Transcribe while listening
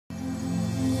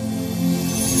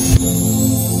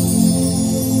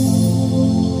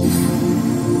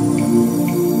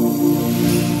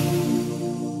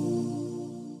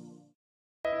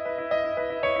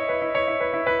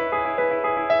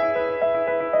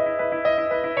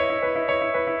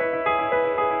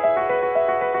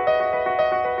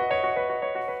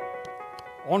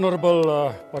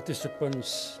Honorable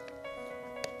participants,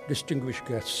 distinguished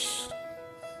guests,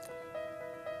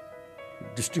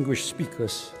 distinguished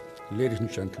speakers, ladies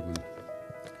and gentlemen.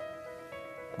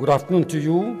 Good afternoon to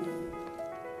you.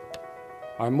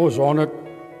 I'm most honored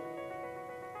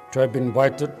to have been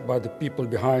invited by the people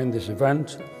behind this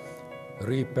event,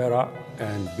 Ri Pera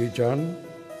and Bijan,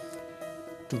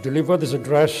 to deliver this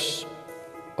address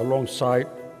alongside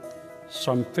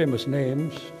some famous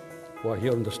names who are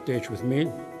here on the stage with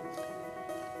me.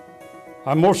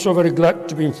 I'm also very glad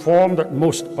to be informed that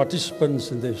most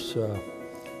participants in this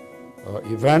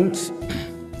event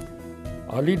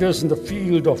are leaders in the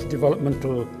field of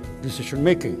developmental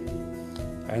decision-making,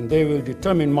 and they will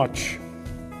determine much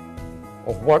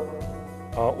of what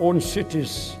our own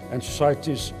cities and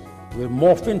societies will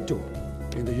morph into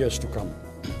in the years to come.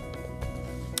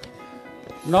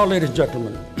 Now, ladies and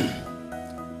gentlemen,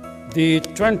 the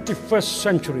 21st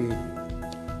century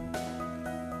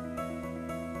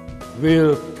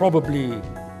will probably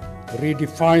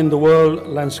redefine the world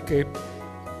landscape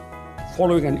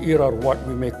following an era of what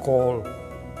we may call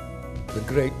the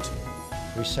Great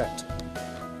Reset.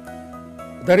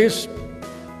 That is,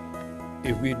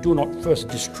 if we do not first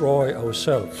destroy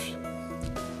ourselves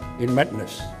in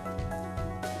madness,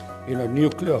 in a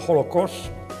nuclear holocaust,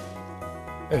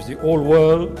 as the old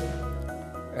world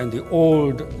and the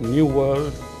old new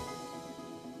world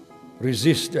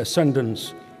resist the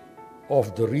ascendance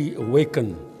of the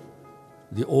reawakened,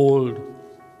 the old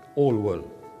world.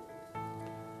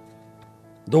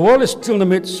 The world is still in the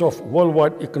midst of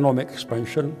worldwide economic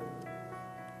expansion,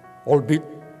 albeit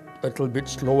a little bit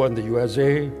slower in the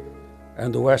USA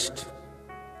and the West,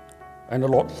 and a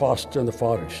lot faster in the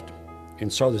Far East, in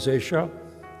Southeast Asia,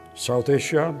 South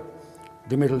Asia,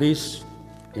 the Middle East,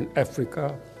 in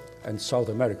Africa, and South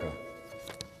America.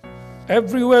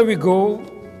 Everywhere we go,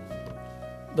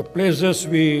 the places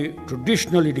we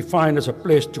traditionally define as a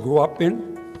place to grow up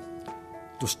in,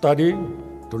 to study,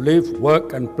 to live,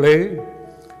 work, and play,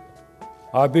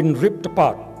 are being ripped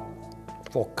apart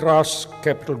for crass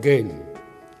capital gain,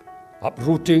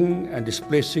 uprooting and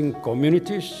displacing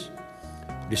communities,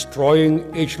 destroying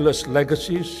ageless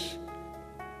legacies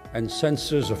and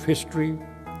senses of history,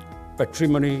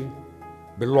 patrimony,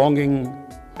 belonging,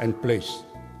 and place,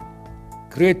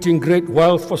 creating great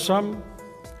wealth for some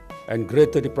and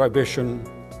greater deprivation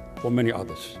for many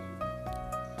others.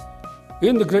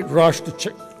 In the great rush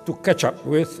to catch up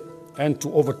with and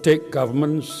to overtake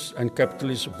governments and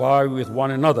capitalists vie with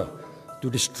one another to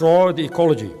destroy the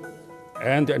ecology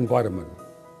and the environment,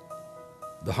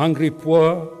 the hungry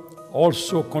poor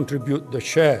also contribute their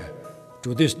share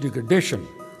to this degradation,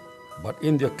 but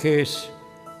in their case,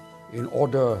 in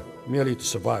order merely to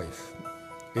survive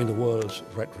in the world's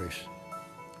rat race.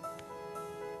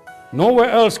 Nowhere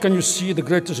else can you see the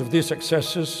greatest of these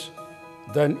excesses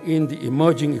than in the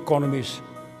emerging economies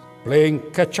playing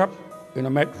catch-up in a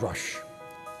mad rush.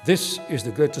 This is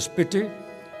the greatest pity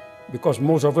because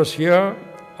most of us here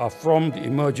are from the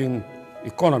emerging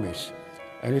economies,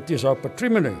 and it is our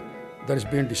patrimony that is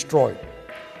being destroyed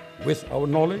with our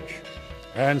knowledge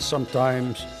and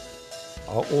sometimes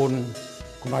our own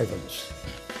connivance.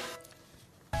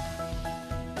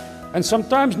 And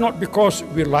sometimes not because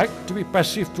we like to be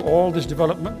passive to all this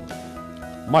development,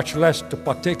 much less to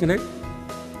partake in it,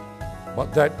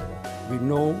 but that we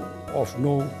know of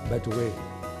no better way.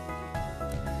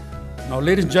 Now,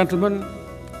 ladies and gentlemen,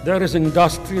 there is an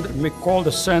industry that we call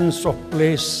the sense of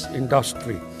place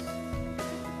industry.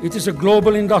 It is a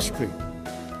global industry,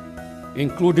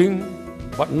 including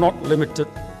but not limited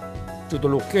to the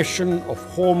location of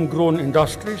homegrown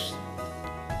industries,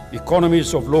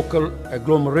 economies of local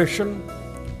agglomeration,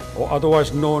 or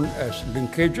otherwise known as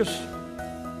linkages,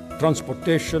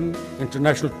 transportation,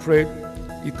 international trade,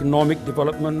 economic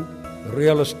development,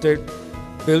 real estate,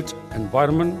 built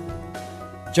environment,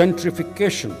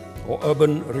 gentrification or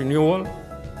urban renewal,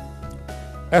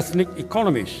 ethnic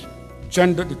economies,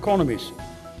 gendered economies,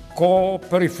 core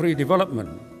periphery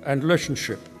development and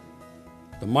relationship,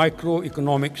 the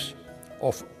microeconomics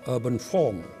of urban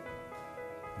form,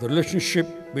 the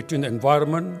relationship between the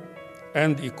environment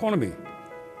and the economy,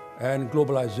 and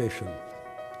globalization.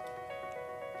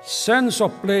 Sense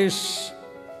of place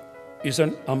is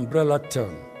an umbrella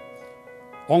term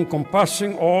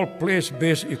encompassing all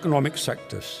place-based economic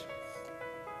sectors.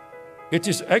 It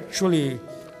is actually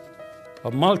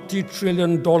a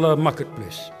multi-trillion-dollar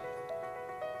marketplace.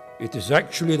 It is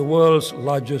actually the world's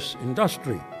largest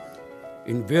industry,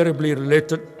 invariably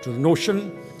related to the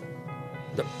notion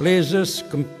that places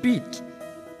compete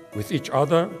with each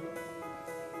other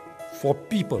for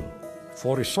people,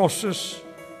 for resources,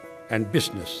 and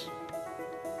business.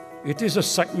 It is a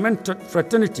segmented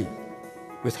fraternity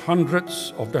with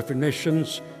hundreds of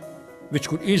definitions which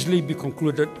could easily be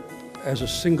concluded as a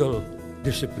single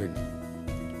discipline,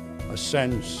 a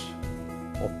sense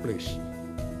of place.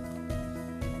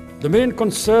 The main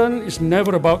concern is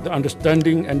never about the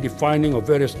understanding and defining of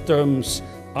various terms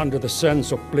under the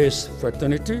sense of place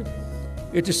fraternity.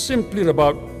 It is simply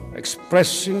about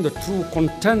expressing the true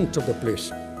content of the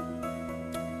place,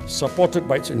 supported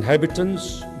by its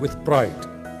inhabitants with pride.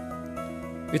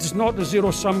 It is not a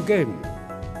zero-sum game.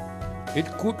 It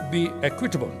could be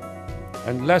equitable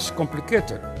and less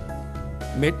complicated,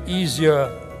 made easier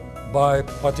by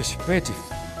participative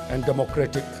and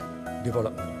democratic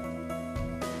development.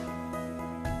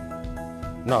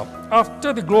 Now,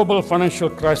 after the global financial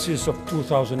crisis of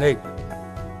 2008,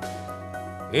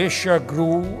 Asia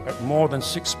grew at more than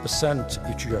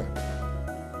 6% each year,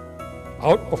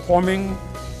 outperforming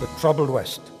the troubled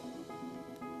West.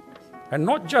 And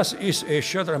not just East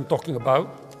Asia that I'm talking about,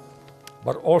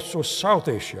 but also South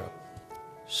Asia,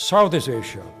 Southeast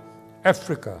Asia,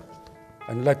 Africa,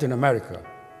 and Latin America.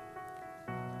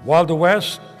 While the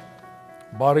West,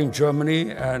 barring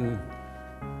Germany and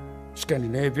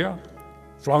Scandinavia,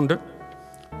 floundered,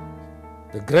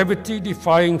 the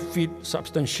gravity-defying feat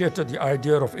substantiated the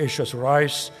idea of Asia's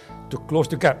rise to close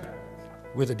the gap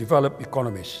with the developed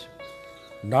economies.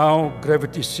 Now,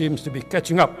 gravity seems to be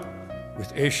catching up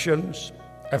with Asians,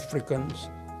 Africans,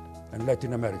 and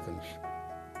Latin Americans.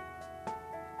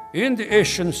 In the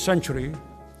Asian century,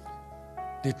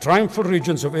 the triumphal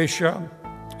regions of Asia,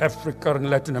 Africa, and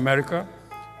Latin America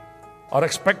are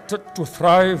expected to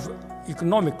thrive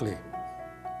economically,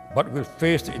 but will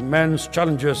face the immense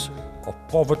challenges of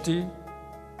poverty,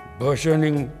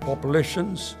 burgeoning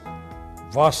populations,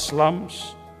 vast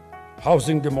slums,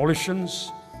 housing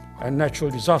demolitions, and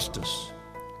natural disasters.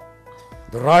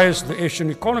 The rise of the Asian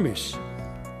economies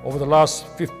over the last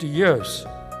 50 years,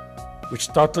 which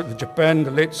started with Japan in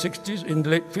the late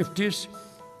 50s,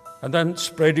 and then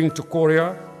spreading to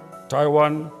Korea,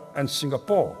 Taiwan, and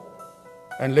Singapore,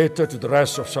 and later to the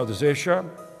rest of Southeast Asia,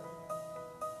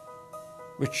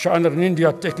 with China and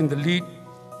India taking the lead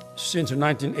since the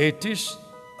 1980s,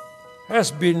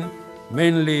 has been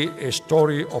mainly a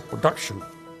story of production.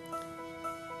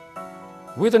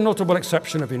 With the notable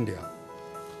exception of India,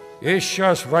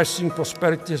 Asia's rising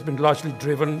prosperity has been largely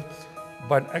driven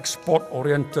by an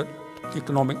export-oriented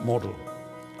economic model.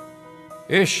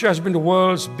 Asia has been the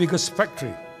world's biggest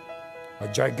factory, a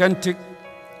gigantic,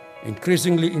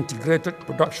 increasingly integrated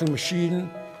production machine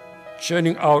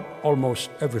churning out almost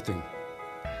everything.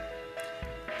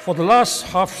 For the last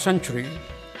half-century,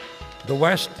 the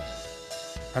West,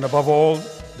 and above all,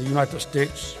 the United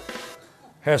States,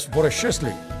 has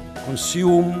voraciously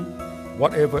consumed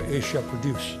whatever Asia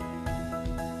produced.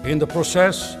 In the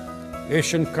process,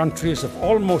 Asian countries have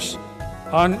almost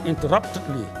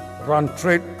uninterruptedly run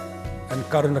trade and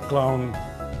current account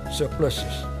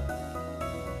surpluses.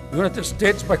 The United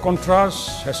States, by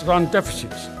contrast, has run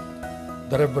deficits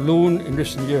that have ballooned in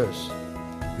recent years.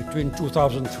 Between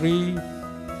 2003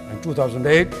 and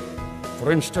 2008,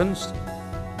 for instance,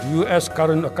 the U.S.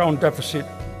 current account deficit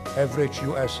averaged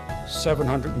U.S.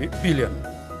 $700 billion,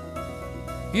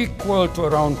 equal to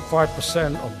around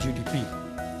 5% of GDP.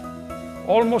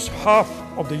 Almost half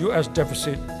of the U.S.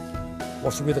 deficit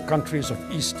was with the countries of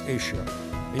East Asia.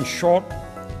 In short,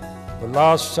 the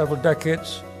last several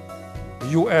decades, the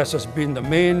U.S. has been the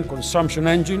main consumption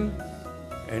engine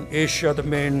and Asia the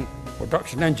main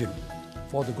production engine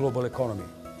for the global economy.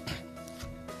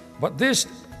 But this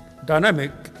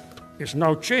dynamic is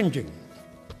now changing.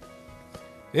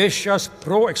 Asia's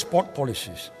pro-export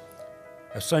policies,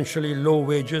 essentially low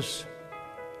wages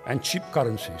and cheap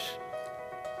currencies,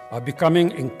 are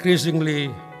becoming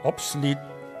increasingly obsolete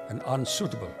and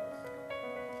unsuitable.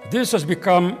 This has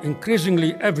become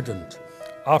increasingly evident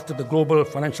after the global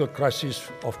financial crisis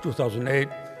of 2008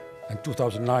 and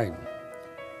 2009.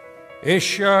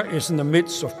 Asia is in the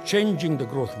midst of changing the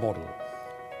growth model.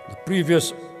 The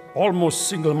previous almost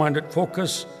single-minded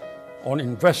focus on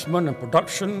investment and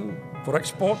production for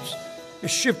exports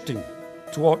is shifting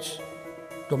towards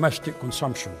domestic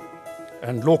consumption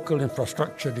and local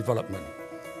infrastructure development.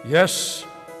 Yes,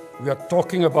 we are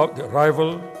talking about the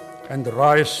arrival and the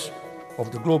rise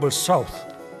of the Global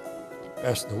South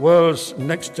as the world's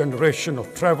next generation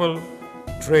of travel,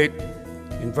 trade,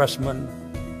 investment,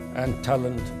 and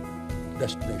talent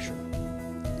destination.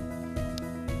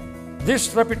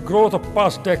 This rapid growth of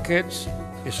past decades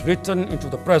is written into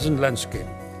the present landscape.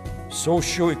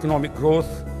 Socio-economic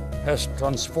growth has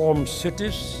transformed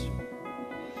cities,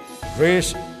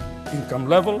 raised income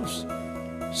levels,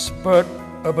 spurred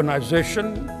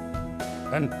urbanization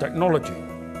and technology,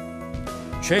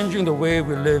 changing the way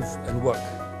we live and work.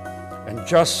 And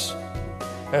just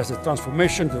as the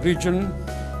transformation of the region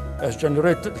has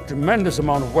generated a tremendous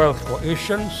amount of wealth for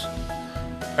Asians,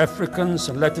 Africans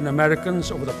and Latin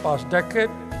Americans over the past decade,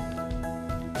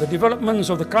 the developments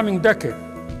of the coming decade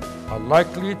are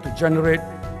likely to generate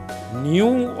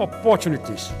new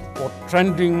opportunities for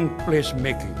trending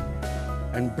placemaking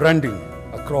and branding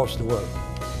across the world.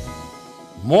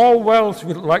 More wealth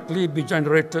will likely be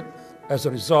generated as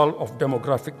a result of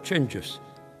demographic changes,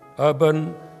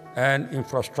 urban and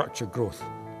infrastructure growth,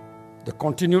 the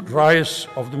continued rise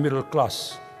of the middle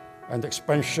class, and the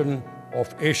expansion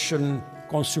of Asian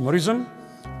consumerism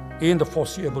in the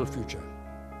foreseeable future.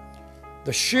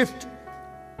 The shift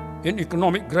in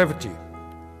economic gravity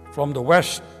from the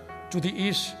West to the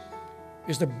East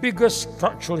is the biggest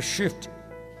structural shift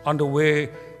underway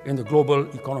in the global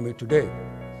economy today.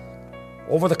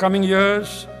 Over the coming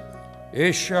years,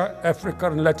 Asia,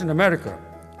 Africa, and Latin America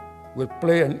will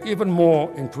play an even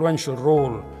more influential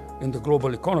role in the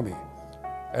global economy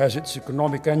as its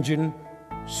economic engine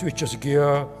switches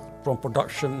gear from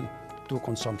production to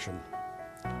consumption.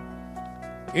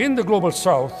 In the Global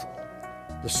South,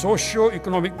 the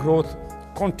socio-economic growth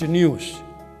continues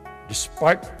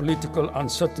despite political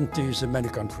uncertainties in many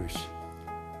countries.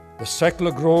 The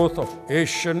secular growth of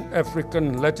Asian, African,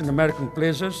 and Latin American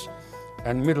places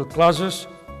and middle classes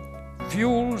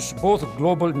fuels both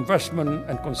global investment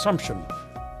and consumption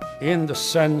in the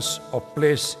sense of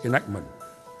place enactment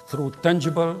through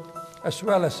tangible as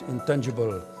well as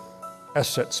intangible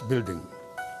assets building.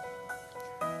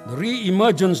 The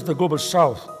re-emergence of the Global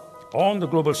South on the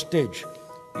global stage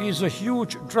is a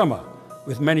huge drama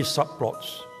with many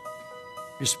subplots.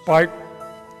 Despite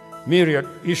myriad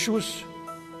issues,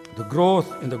 the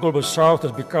growth in the Global South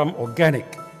has become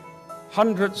organic.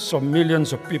 Hundreds of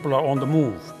millions of people are on the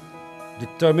move,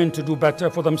 determined to do better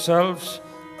for themselves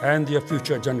and their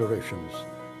future generations.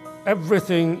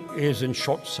 Everything is in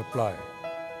short supply: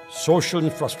 social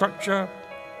infrastructure,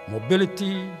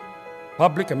 mobility,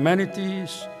 public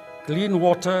amenities, clean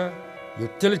water,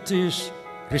 utilities,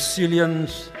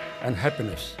 resilience, and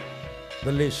happiness.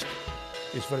 The list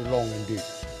is very long indeed.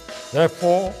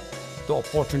 Therefore, the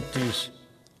opportunities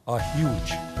are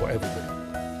huge for everybody.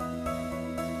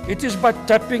 It is by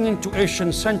tapping into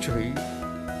Asian century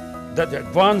that the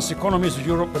advanced economies of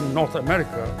Europe and North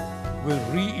America will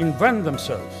reinvent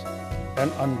themselves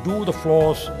and undo the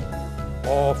flaws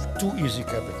of too easy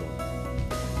capital.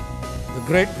 The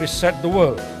great reset the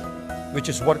world, which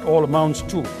is what it all amounts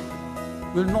to,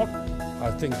 will not,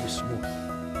 I think, be smooth.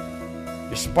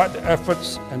 Despite the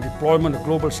efforts and deployment of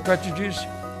global strategies,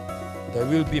 there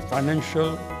will be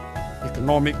financial,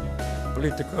 economic,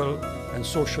 political, and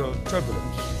social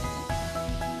turbulence.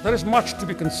 There is much to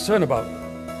be concerned about: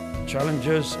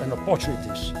 challenges and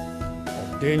opportunities,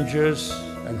 of dangers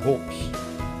and hopes.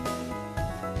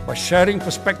 By sharing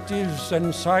perspectives and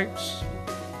insights,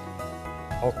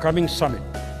 our coming summit,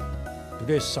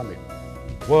 today's summit,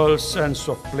 World Sense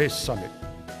of Place Summit,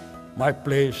 My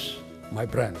Place, My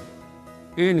Brand,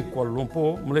 in Kuala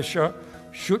Lumpur, Malaysia,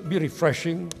 should be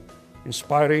refreshing,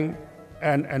 inspiring,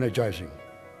 and energizing.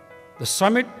 The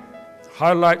summit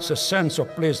highlights a sense of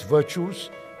place virtues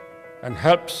and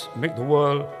helps make the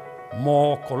world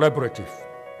more collaborative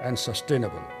and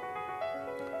sustainable.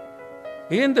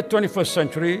 In the 21st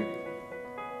century,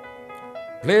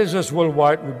 places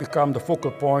worldwide will become the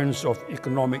focal points of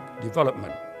economic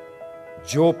development,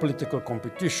 geopolitical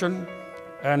competition,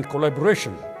 and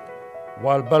collaboration,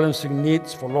 while balancing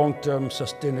needs for long-term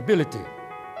sustainability.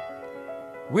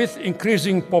 With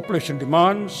increasing population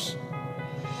demands,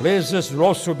 places will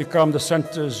also become the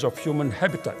centers of human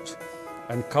habitat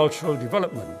and cultural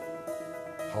development.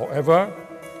 However,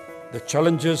 the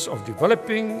challenges of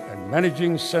developing and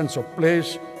managing sense of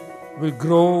place will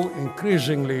grow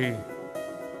increasingly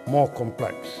more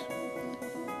complex.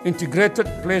 Integrated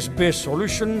place-based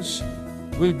solutions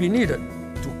will be needed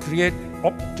to create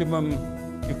optimum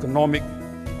economic,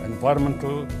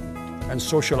 environmental, and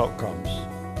social outcomes.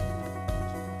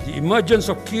 The emergence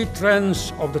of key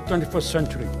trends of the 21st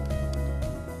century: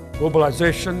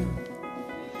 globalization,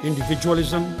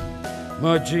 individualism,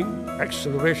 merging,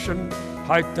 acceleration,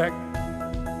 high-tech,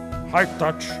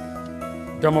 high-touch,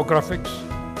 demographics,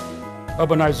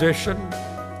 urbanization,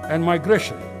 and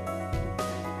migration,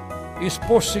 is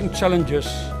posing challenges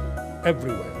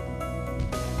everywhere.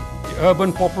 The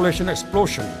urban population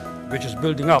explosion, which is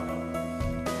building up,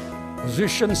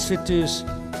 positions cities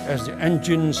as the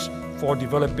engines for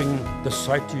developing the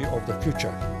society of the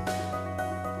future,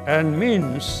 and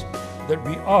means that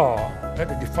we are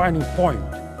at a defining point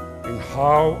in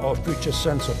how our future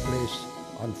sense of place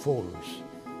unfolds.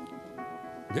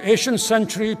 The 18th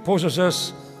century poses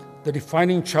us the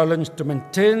defining challenge to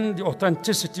maintain the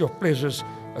authenticity of places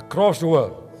across the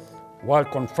world while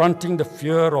confronting the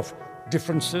fear of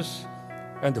differences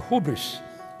and the hubris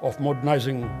of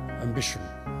modernizing ambition.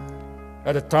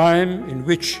 At a time in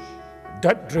which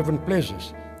debt-driven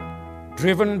places,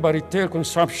 driven by retail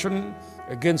consumption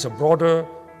against a broader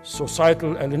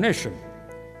societal alienation,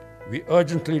 we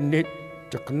urgently need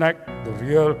to connect the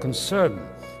real concern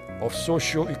of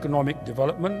socio-economic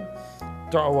development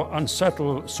to our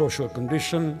unsettled social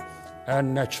condition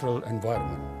and natural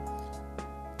environment.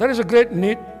 There is a great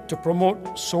need to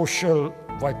promote social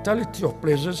vitality of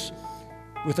places,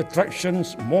 with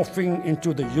attractions morphing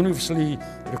into the universally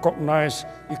recognized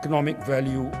economic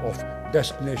value of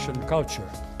destination culture.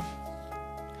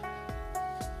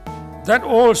 That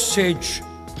old sage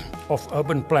of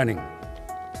urban planning,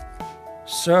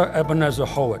 Sir Ebenezer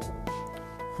Howard,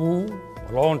 who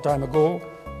a long time ago,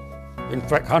 in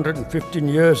fact 115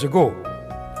 years ago,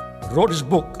 wrote his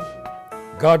book,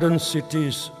 Garden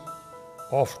Cities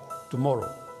of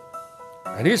Tomorrow.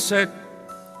 And he said,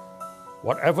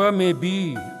 whatever may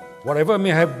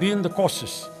have been the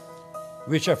causes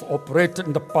which have operated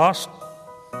in the past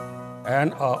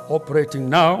and are operating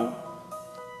now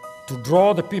to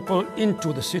draw the people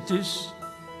into the cities,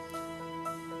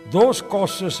 those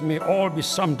causes may all be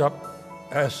summed up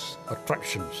as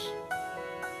attractions.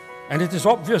 And it is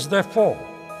obvious, therefore,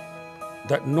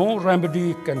 that no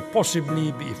remedy can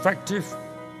possibly be effective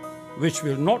which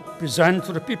will not present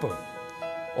to the people,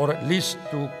 or at least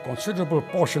to considerable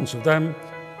portions of them,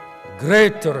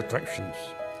 greater attractions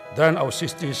than our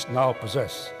cities now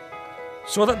possess,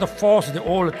 so that the force of the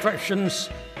old attractions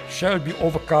shall be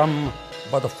overcome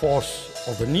by the force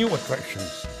of the new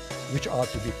attractions which are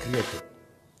to be created.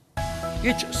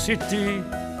 Each city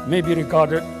may be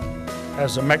regarded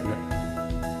as a magnet,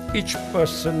 each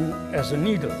person as a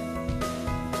needle,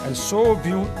 and so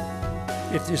viewed,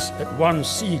 it is at once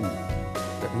seen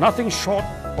that nothing short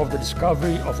of the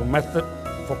discovery of a method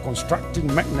for constructing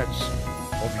magnets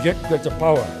of yet greater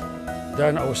power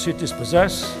than our cities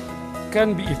possess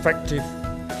can be effective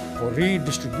for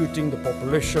redistributing the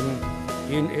population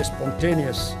in a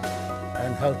spontaneous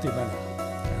and healthy manner.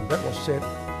 And that was said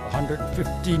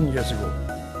 115 years ago.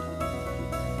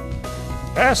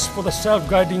 As for the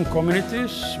self-guiding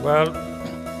communities, well,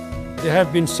 they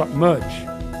have been submerged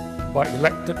by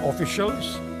elected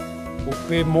officials who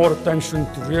pay more attention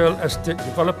to real estate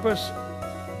developers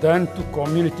than to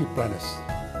community planners,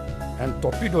 and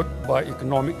torpedoed by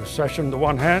economic recession on the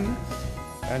one hand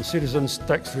and citizens'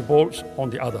 tax revolts on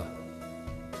the other.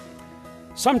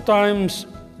 Sometimes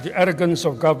the arrogance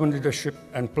of government leadership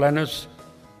and planners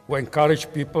who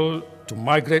encourage people to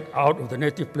migrate out of the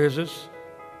native places,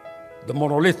 the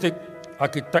monolithic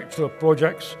architectural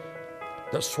projects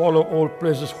that swallow old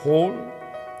places whole,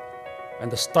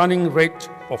 and the stunning rate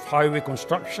of highway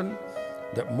construction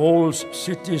that molds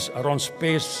cities around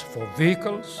space for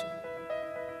vehicles,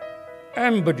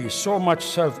 embody so much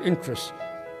self-interest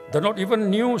that not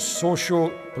even new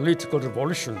socio-political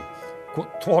revolution could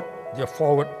thwart their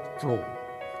forward flow.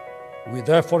 We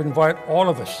therefore invite all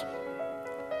of us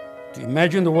to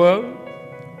imagine the world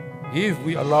if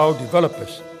we allow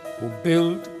developers who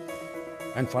build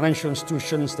and financial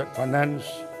institutions that finance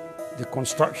the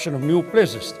construction of new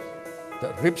places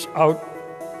that rips out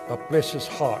a place's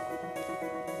heart,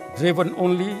 driven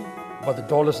only by the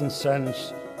dollars and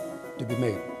cents to be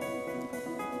made.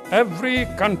 Every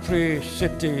country,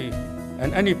 city,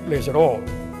 and any place at all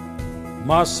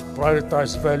must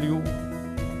prioritize value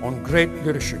on great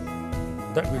leadership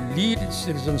that will lead its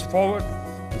citizens forward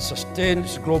and sustain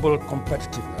its global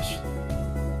competitiveness.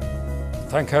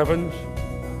 Thank heavens,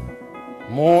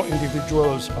 more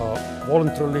individuals are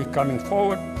voluntarily coming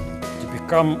forward to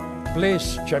become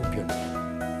place champions,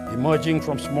 emerging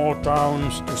from small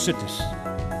towns to cities.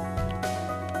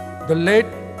 The late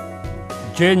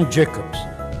Jane Jacobs,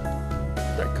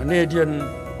 the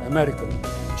Canadian-American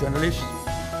journalist,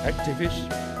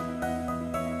 activist,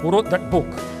 who wrote that book,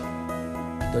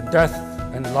 The Death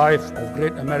and Life of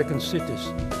Great American Cities,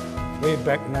 way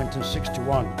back in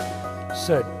 1961,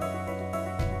 said,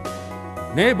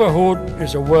 "Neighborhood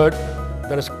is a word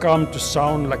that has come to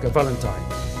sound like a Valentine.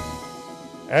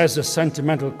 As a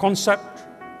sentimental concept,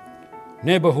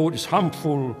 neighborhood is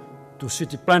harmful to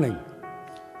city planning.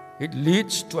 It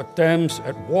leads to attempts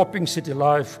at warping city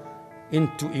life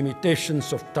into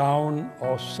imitations of town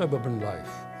or suburban life.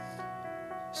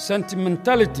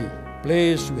 Sentimentality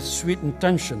plays with sweet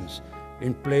intentions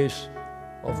in place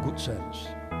of good sense.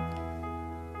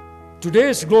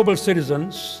 Today's global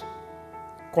citizens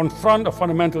confront a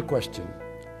fundamental question.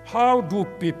 How do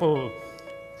people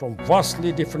from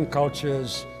vastly different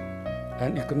cultures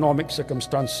and economic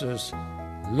circumstances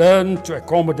learn to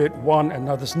accommodate one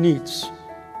another's needs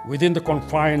within the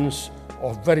confines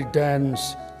of very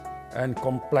dense and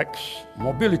complex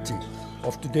mobility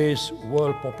of today's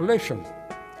world population?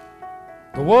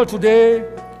 The world today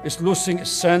is losing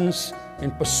its sense in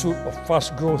pursuit of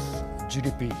fast growth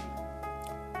GDP.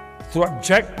 Through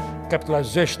abject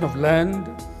capitalization of land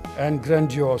and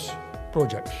grandiose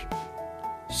projects,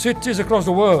 cities across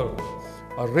the world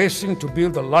are racing to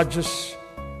build the largest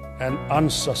and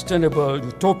unsustainable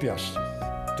utopias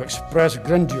to express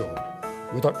grandeur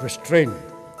without restraint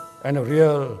and a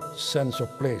real sense of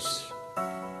place.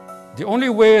 The only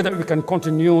way that we can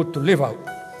continue to live out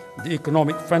the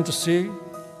economic fantasy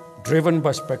driven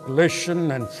by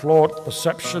speculation and flawed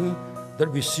perception that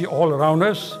we see all around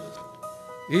us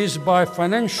is by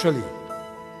financially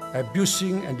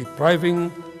abusing and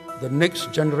depriving the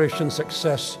next generation's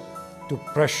access to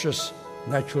precious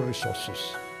natural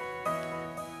resources.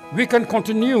 We can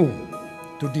continue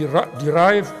to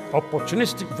derive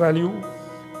opportunistic value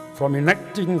from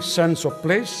enacting sense of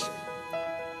place,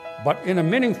 but in a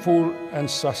meaningful and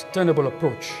sustainable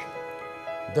approach.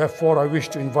 Therefore, I wish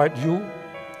to invite you,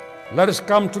 let us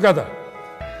come together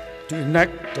to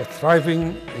enact a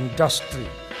thriving industry,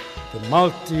 the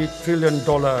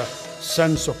multi-trillion-dollar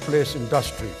sense of place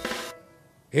industry,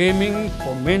 aiming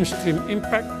for mainstream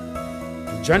impact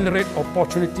to generate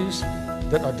opportunities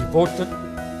that are devoted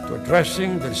to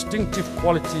addressing the distinctive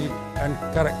quality and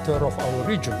character of our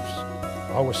regions,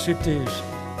 our cities,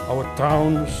 our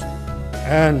towns,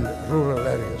 and rural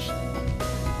areas.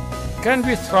 Can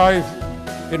we thrive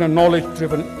in a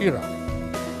knowledge-driven era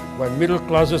where middle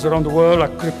classes around the world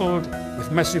are crippled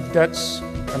with massive debts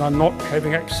and are not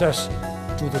having access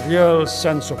to the real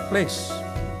sense of place?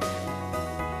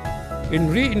 In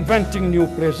reinventing new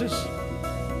places,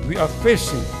 we are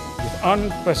facing with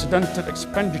unprecedented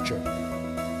expenditure,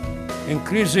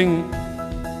 increasing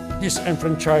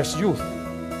disenfranchised youth,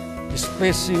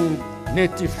 displacing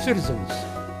native citizens,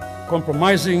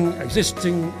 compromising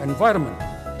existing environment,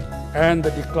 and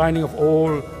the declining of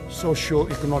all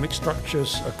socio-economic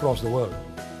structures across the world.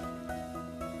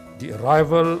 The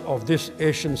arrival of this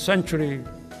Asian century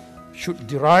should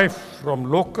derive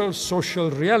from local social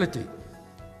reality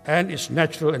and its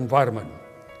natural environment.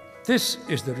 This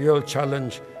is the real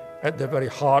challenge at the very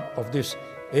heart of this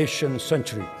Asian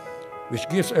century, which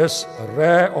gives us a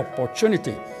rare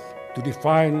opportunity to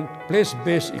define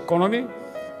place-based economy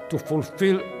to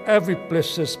fulfill every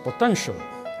place's potential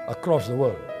across the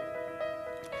world.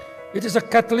 It is a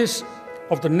catalyst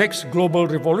of the next global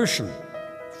revolution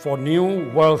for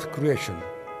new wealth creation.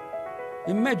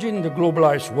 Imagine the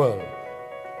globalized world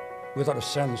without a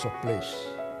sense of place.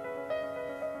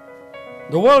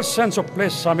 The World Sense of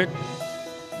Place Summit,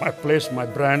 My Place, My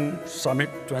Brand Summit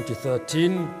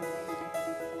 2013,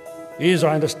 is,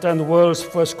 I understand, the world's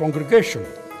first congregation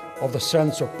of the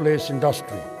sense of place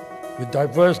industry, with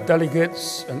diverse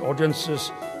delegates and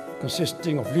audiences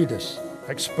consisting of leaders,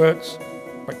 experts,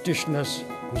 practitioners,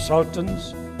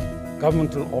 consultants,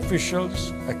 governmental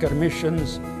officials,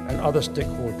 academicians, and other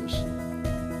stakeholders.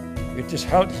 It is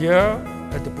held here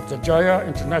at the Putrajaya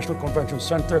International Convention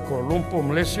Center, Kuala Lumpur,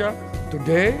 Malaysia,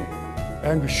 today,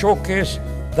 and we showcase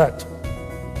that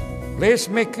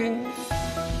place-making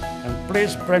and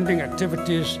place branding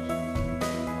activities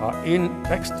are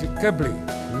inextricably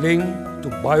linked to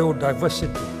biodiversity,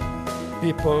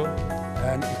 people,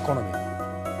 and economy.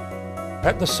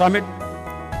 At the summit,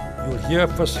 you'll hear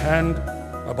firsthand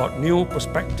about new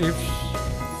perspectives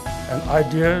and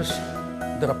ideas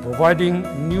that are providing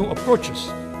new approaches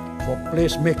for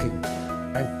place making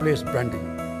and place branding.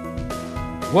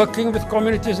 Working with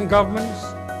communities and governments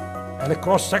and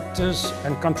across sectors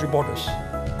and country borders,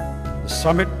 the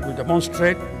summit will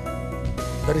demonstrate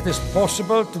that it is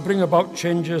possible to bring about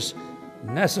changes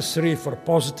necessary for a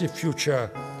positive future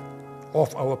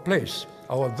of our place,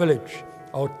 our village,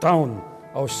 our town,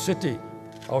 our city,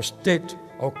 our state,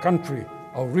 our country,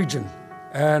 our region,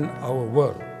 and our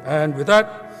world. And with that,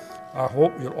 I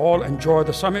hope you'll all enjoy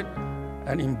the summit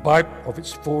and imbibe of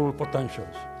its full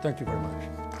potentials. Thank you very much.